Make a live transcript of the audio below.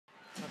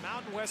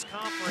Mountain West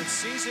Conference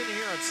season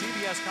here on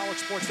CBS College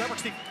Sports Network.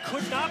 Steve,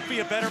 could not be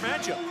a better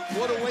matchup.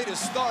 What a way to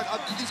start.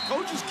 These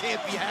coaches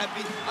can't be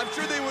happy. I'm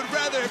sure they would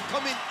rather have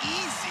come in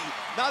easy,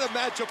 not a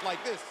matchup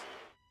like this.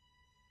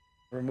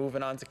 We're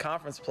moving on to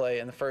conference play,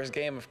 and the first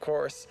game, of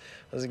course,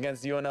 was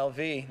against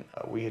UNLV.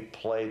 We had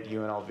played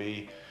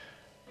UNLV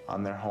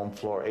on their home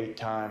floor 8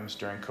 times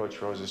during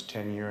Coach Rose's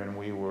tenure, and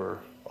we were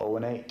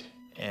 0-8.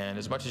 And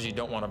as much as you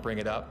don't want to bring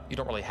it up, you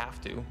don't really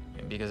have to,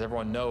 because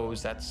everyone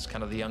knows that's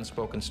kind of the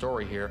unspoken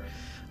story here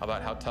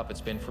about how tough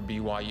it's been for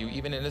BYU,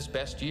 even in its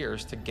best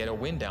years, to get a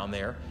win down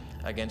there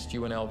against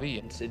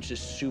UNLV. It's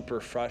just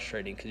super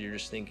frustrating because you're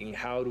just thinking,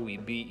 how do we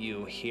beat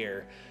you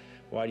here?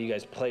 Why do you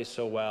guys play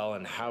so well,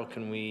 and how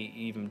can we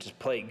even just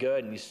play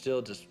good and you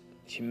still just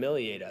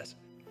humiliate us?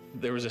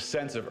 There was a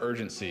sense of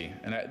urgency,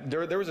 and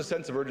there was a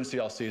sense of urgency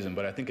all season,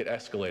 but I think it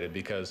escalated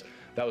because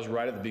that was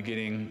right at the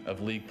beginning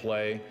of league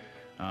play.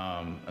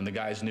 And the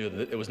guys knew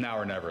that it was now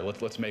or never.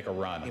 Let's make a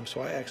run. So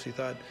I actually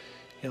thought,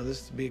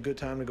 this would be a good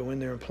time to go in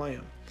there and play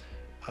them.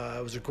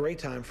 It was a great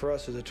time for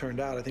us, as it turned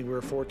out. I think we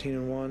were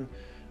 14-1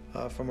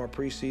 from our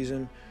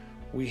preseason.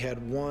 We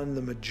had won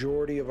the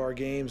majority of our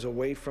games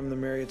away from the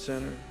Marriott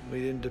Center. We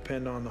didn't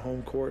depend on the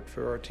home court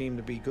for our team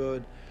to be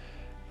good.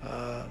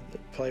 The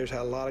players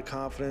had a lot of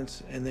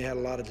confidence, and they had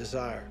a lot of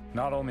desire.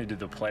 Not only did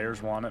the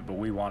players want it, but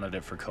we wanted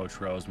it for Coach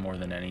Rose more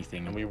than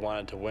anything. And we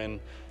wanted to win,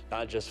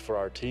 not just for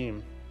our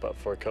team, but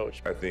for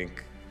Coach. I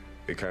think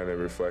it kind of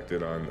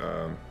reflected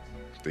on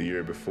the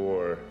year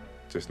before,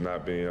 just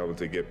not being able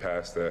to get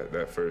past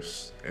that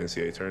first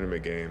NCAA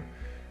tournament game.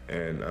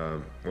 And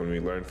when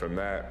we learned from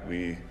that,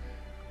 we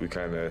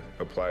kind of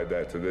applied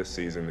that to this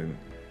season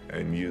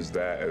and used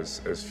that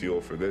as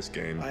fuel for this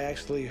game. I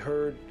actually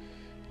heard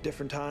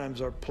different times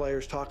our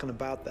players talking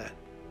about that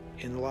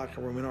in the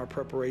locker room in our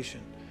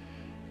preparation,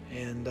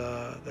 and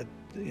that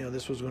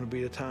this was going to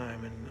be the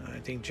time. And I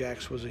think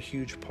Jax was a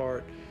huge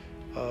part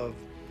of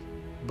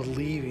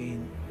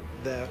believing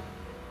that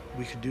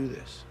we could do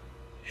this,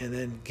 and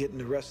then getting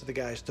the rest of the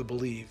guys to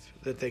believe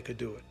that they could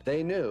do it.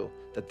 They knew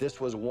that this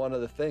was one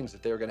of the things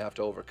that they were going to have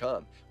to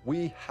overcome.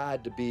 We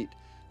had to beat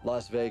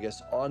Las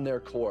Vegas on their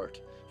court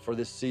for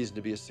this season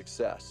to be a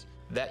success.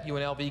 That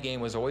UNLV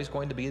game was always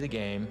going to be the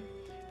game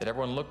that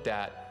everyone looked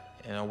at,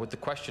 with the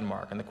question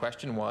mark, and the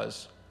question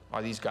was,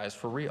 are these guys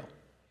for real?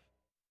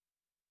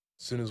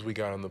 As soon as we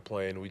got on the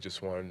plane, we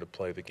just wanted to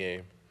play the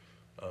game.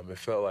 It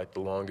felt like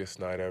the longest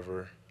night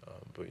ever,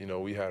 but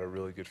we had a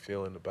really good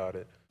feeling about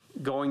it.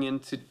 Going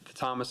into the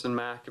Thomas and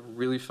Mack, a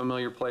really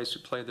familiar place,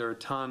 we played there a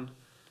ton.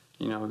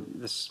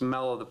 The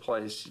smell of the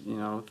place,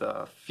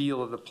 the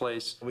feel of the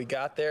place. We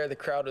got there, the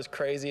crowd was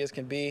crazy as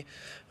can be.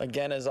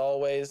 Again, as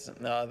always,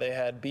 they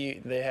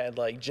had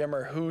like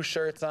Jimmer Who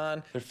shirts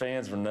on. Their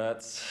fans were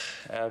nuts,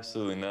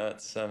 absolutely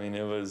nuts. I mean,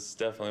 it was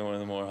definitely one of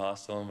the more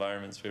hostile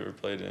environments we ever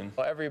played in.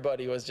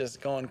 Everybody was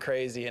just going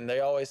crazy, and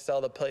they always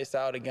sell the place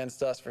out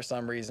against us for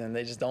some reason.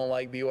 They just don't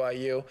like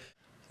BYU.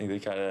 I think they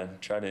kind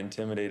of try to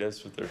intimidate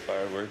us with their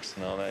fireworks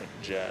and all that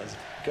jazz.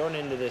 Going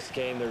into this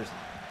game,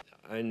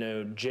 I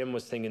know Jim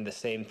was thinking the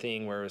same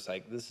thing, where it was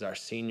like, this is our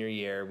senior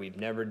year. We've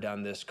never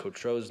done this.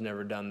 Coach Rose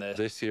never done this.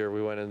 This year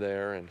we went in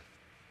there and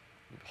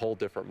whole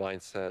different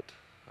mindset,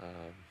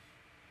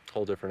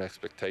 whole different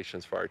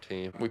expectations for our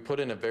team. We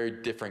put in a very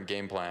different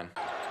game plan.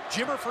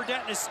 Jimmer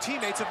Fredette and his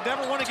teammates have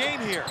never won a game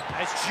here,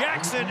 as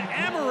Jackson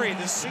Emery,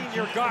 the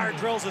senior guard,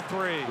 drills a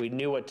 3. We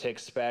knew what to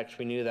expect.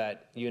 We knew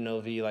that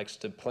UNLV likes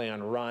to play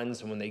on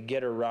runs, and when they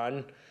get a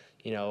run,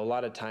 a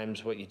lot of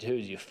times what you do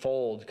is you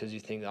fold because you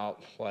think,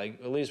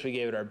 at least we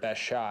gave it our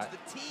best shot.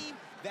 The team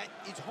that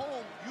is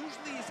home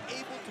usually is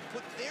able to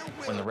put their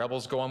will. When the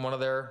Rebels go on one of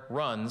their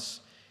runs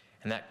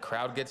and that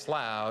crowd gets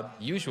loud,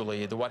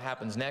 usually what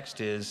happens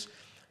next is,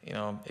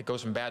 it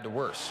goes from bad to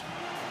worse.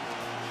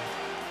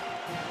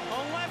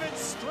 11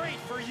 straight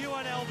for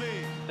UNLV.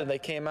 And they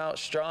came out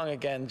strong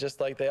again, just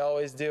like they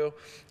always do.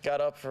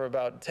 Got up for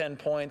about 10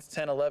 points,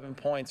 10, 11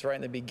 points right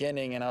in the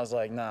beginning, and I was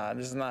like, nah,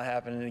 this is not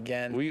happening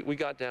again. We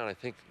got down, I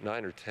think,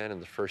 9 or 10 in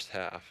the first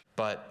half.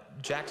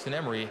 But Jackson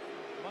Emery,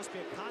 must be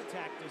a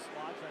contact dislodge.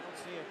 I don't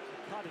see it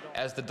cut it off.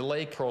 As the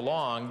delay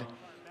prolonged,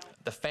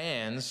 the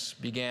fans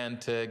began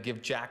to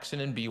give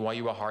Jackson and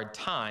BYU a hard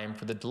time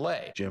for the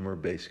delay. Jimmer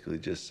basically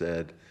just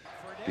said,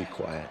 be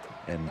quiet,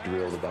 and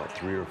drilled about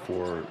 3 or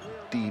 4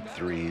 deep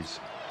threes.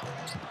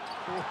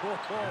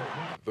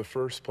 The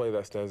first play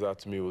that stands out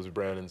to me was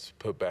Brandon's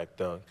putback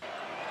dunk.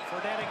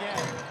 Fredette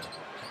again.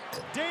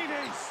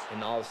 Davies.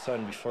 And all of a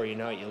sudden, before you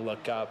know it, you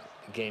look up,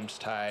 the game's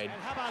tied.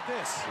 And how about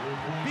this?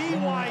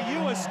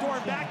 BYU has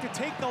stormed back to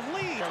take the lead.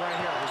 Right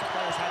here, his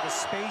players had to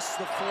space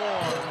the floor.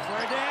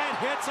 Fredette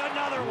hits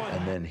another one.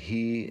 And then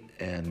he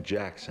and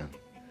Jackson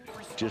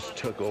just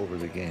took over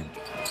the game.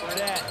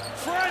 Fredette!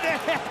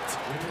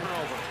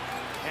 Turnover.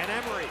 And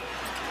Emery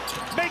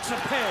makes a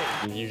pay.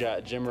 You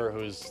got Jimmer,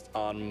 who's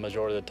on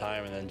majority of the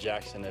time, and then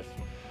Jackson, if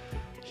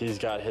he's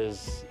got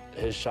his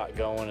shot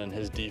going and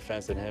his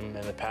defense and him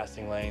in the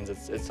passing lanes,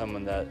 it's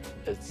someone that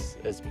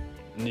it's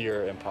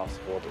near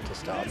impossible to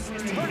stop. This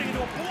is turning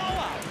into a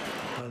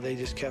blowout. They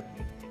just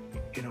kept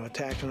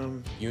attacking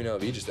them.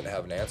 UNLV just didn't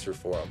have an answer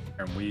for them.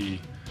 And we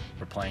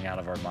were playing out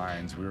of our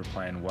minds. We were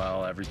playing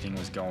well. Everything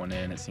was going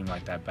in. It seemed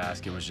like that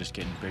basket was just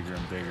getting bigger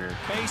and bigger.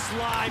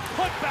 Baseline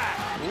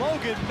putback.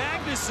 Logan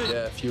Magnusson.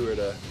 Yeah, if you were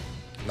to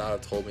not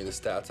have told me the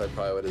stats, I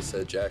probably would have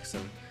said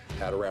Jackson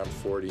had around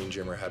 40 and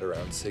Jimmer had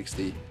around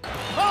 60.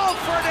 Oh,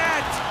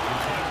 Fredette!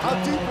 How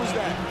deep was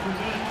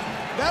that?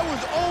 That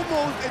was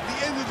almost at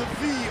the end of the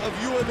V of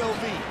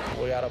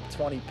UNLV. We got up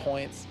 20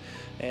 points,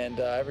 and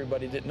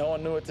no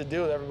one knew what to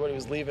do. Everybody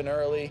was leaving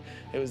early.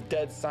 It was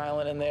dead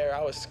silent in there.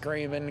 I was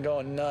screaming,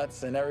 going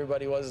nuts, and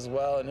everybody was as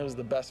well, and it was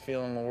the best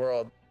feeling in the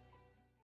world.